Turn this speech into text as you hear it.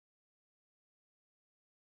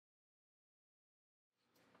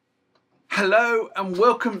Hello and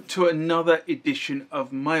welcome to another edition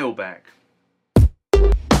of Mailbag.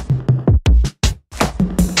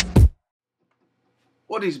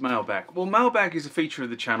 What is Mailbag? Well, Mailbag is a feature of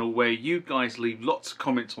the channel where you guys leave lots of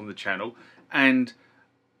comments on the channel and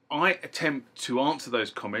I attempt to answer those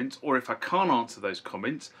comments, or if I can't answer those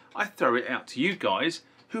comments, I throw it out to you guys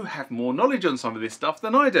who have more knowledge on some of this stuff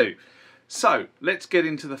than I do. So let's get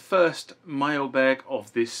into the first mailbag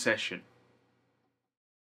of this session.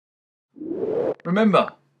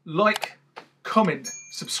 Remember, like, comment,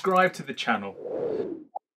 subscribe to the channel.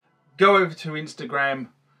 Go over to Instagram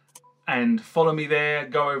and follow me there.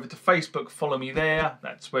 Go over to Facebook, follow me there.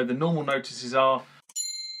 That's where the normal notices are.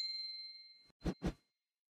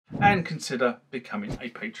 And consider becoming a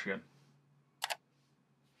Patreon.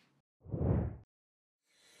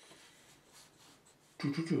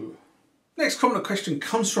 Next comment or question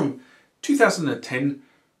comes from 2010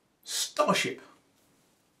 Starship.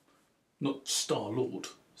 Not Star-Lord,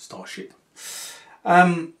 Starship.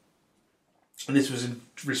 And this was in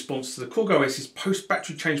response to the Korg OASYS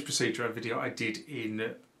post-battery change procedure, a video I did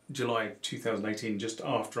in July 2018, just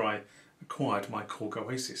after I acquired my Korg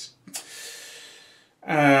OASYS.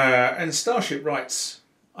 And Starship writes,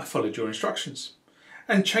 I followed your instructions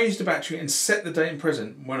and changed the battery and set the date and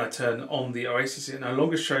present. When I turn on the OASYS, it no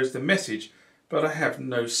longer shows the message, but I have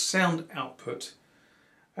no sound output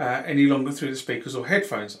any longer through the speakers or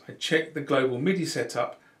headphones. I checked the global MIDI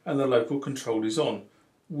setup and the local control is on.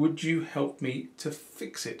 Would you help me to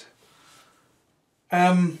fix it?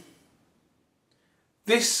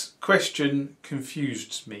 This question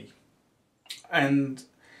confused me, and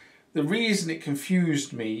the reason it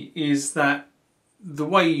confused me is that the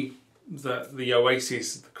way that the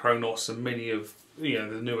OASYS, the Kronos and many of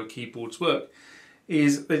the newer keyboards work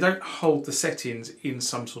is they don't hold the settings in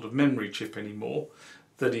some sort of memory chip anymore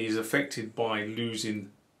that is affected by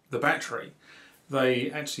losing the battery.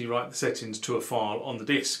 They actually write the settings to a file on the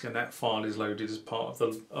disk, and that file is loaded as part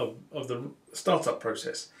of the startup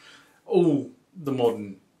process. All the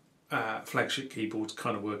modern flagship keyboards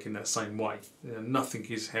kind of work in that same way. Nothing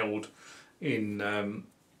is held in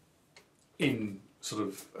sort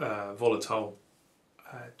of volatile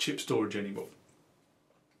chip storage anymore.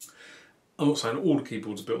 I'm not saying all the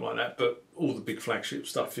keyboards are built like that, but all the big flagship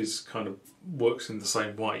stuff is kind of works in the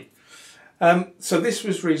same way. So this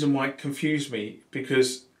was the reason why it confused me,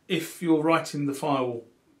 because if you're writing the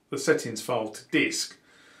settings file to disk,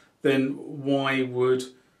 then why would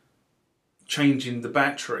changing the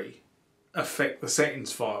battery affect the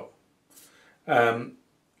settings file? I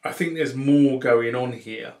think there's more going on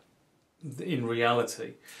here in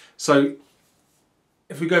reality. So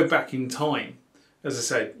if we go back in time, as I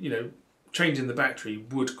said, changing the battery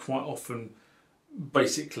would quite often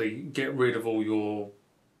basically get rid of all your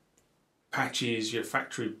patches, your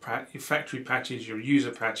factory patches, your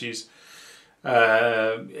user patches,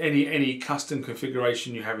 any custom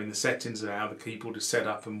configuration you have in the settings of how the keyboard is set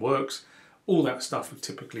up and works. All that stuff would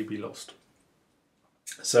typically be lost.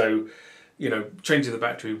 So, changing the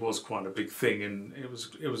battery was quite a big thing, and it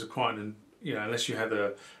was quite an, unless you had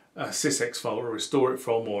a sysx file to restore it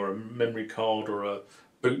from, or a memory card, or a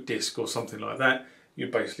boot disk, or something like that, you're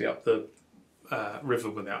basically up the river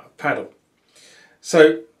without a paddle.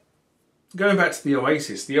 So, going back to the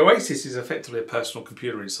OASYS is effectively a personal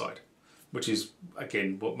computer inside, which is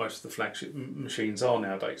again what most of the flagship machines are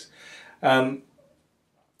nowadays. And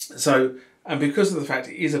because of the fact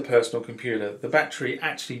it is a personal computer, the battery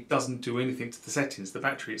actually doesn't do anything to the settings. The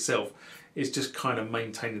battery itself is just kind of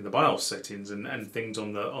maintaining the BIOS settings and things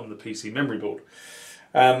on the PC memory board.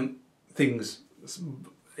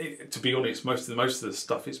 To be honest, most of the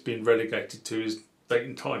stuff it's been relegated to is date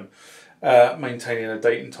and time, maintaining a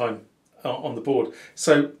date and time on the board.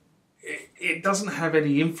 So it doesn't have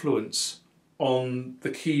any influence on the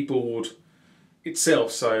keyboard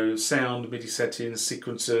itself. So sound, MIDI settings,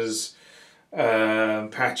 sequencers,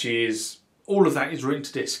 patches, all of that is written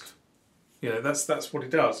to disk. That's what it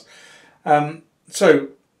does. So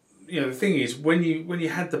the thing is, when you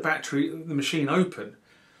had the machine open,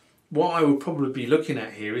 what I would probably be looking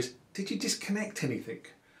at here is, did you disconnect anything?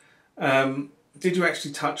 Did you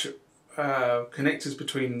actually touch connectors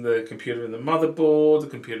between the computer and the motherboard, the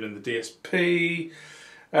computer and the DSP?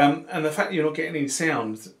 And the fact that you're not getting any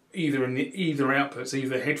sound either in either outputs,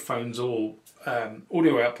 either headphones or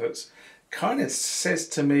audio outputs, kind of says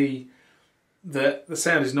to me that the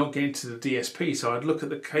sound is not getting to the DSP. So I'd look at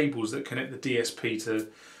the cables that connect the DSP to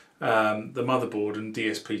the motherboard and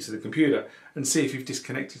DSP to the computer and see if you've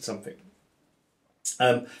disconnected something.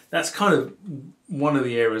 That's kind of one of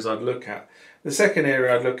the areas I'd look at. The second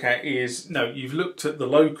area I'd look at is, no, you've looked at the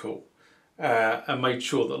local and made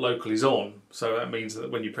sure that local is on. So that means that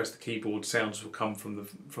when you press the keyboard, sounds will come from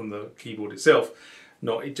the keyboard itself.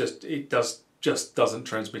 Not it just doesn't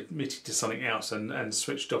transmit it to something else, and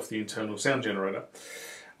switched off the internal sound generator.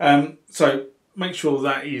 So make sure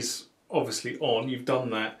that is obviously on. You've done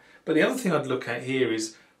that. But the other thing I'd look at here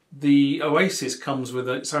is the Oasis comes with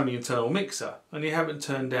its own internal mixer, and you haven't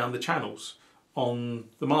turned down the channels on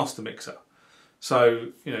the master mixer. So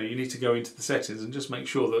you need to go into the settings and just make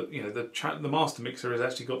sure that the master mixer has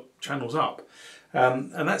actually got channels up,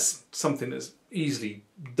 and that's something that's easily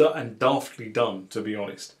and daftly done, to be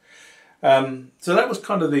honest. So that was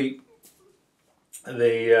kind of the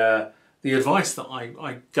advice that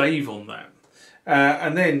I gave on that,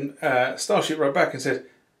 and then Starship wrote back and said,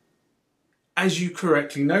 as you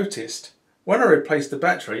correctly noticed, when I replaced the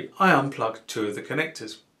battery, I unplugged 2 of the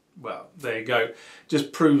connectors. Well, there you go.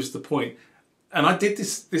 Just proves the point. And I did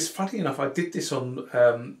this funny enough, I did this on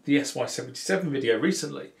the SY77 video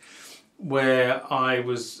recently, where I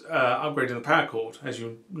was upgrading the power cord. As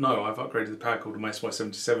you know, I've upgraded the power cord on my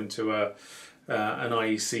SY77 to an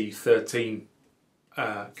IEC13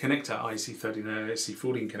 connector, IEC13 and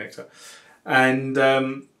IEC14 connector.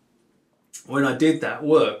 And when I did that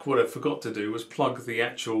work, what I forgot to do was plug the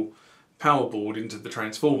actual power board into the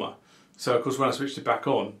transformer. So of course when I switched it back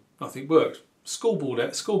on, nothing worked.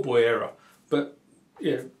 Schoolboy error. But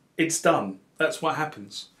yeah, it's done. That's what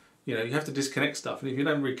happens. You have to disconnect stuff, and if you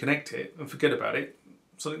don't reconnect it and forget about it,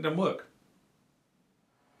 something doesn't work.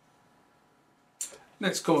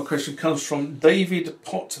 Next comment question comes from David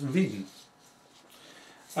Potvin.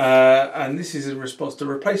 And this is in response to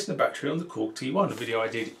replacing the battery on the Korg T1, a video I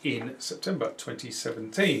did in September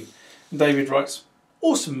 2017. And David writes,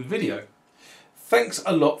 awesome video. Thanks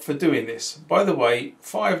a lot for doing this. By the way,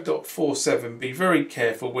 5.47, be very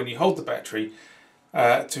careful when you hold the battery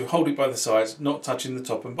to hold it by the sides, not touching the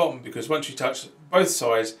top and bottom, because once you touch both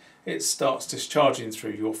sides, it starts discharging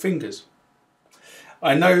through your fingers.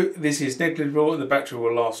 I know this is negligible and the battery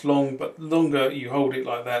will last long, but the longer you hold it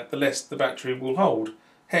like that, the less the battery will hold.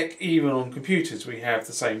 Heck, even on computers we have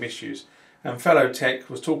the same issues. And fellow tech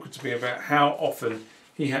was talking to me about how often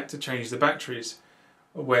he had to change the batteries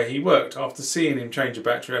where he worked. After seeing him change a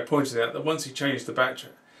battery, I pointed out that once he changed the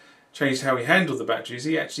battery, changed how he handled the batteries,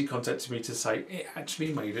 he actually contacted me to say it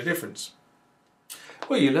actually made a difference.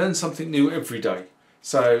 Well, you learn something new every day.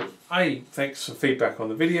 So A, thanks for feedback on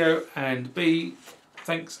the video, and B,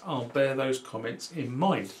 thanks, I'll bear those comments in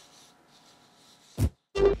mind.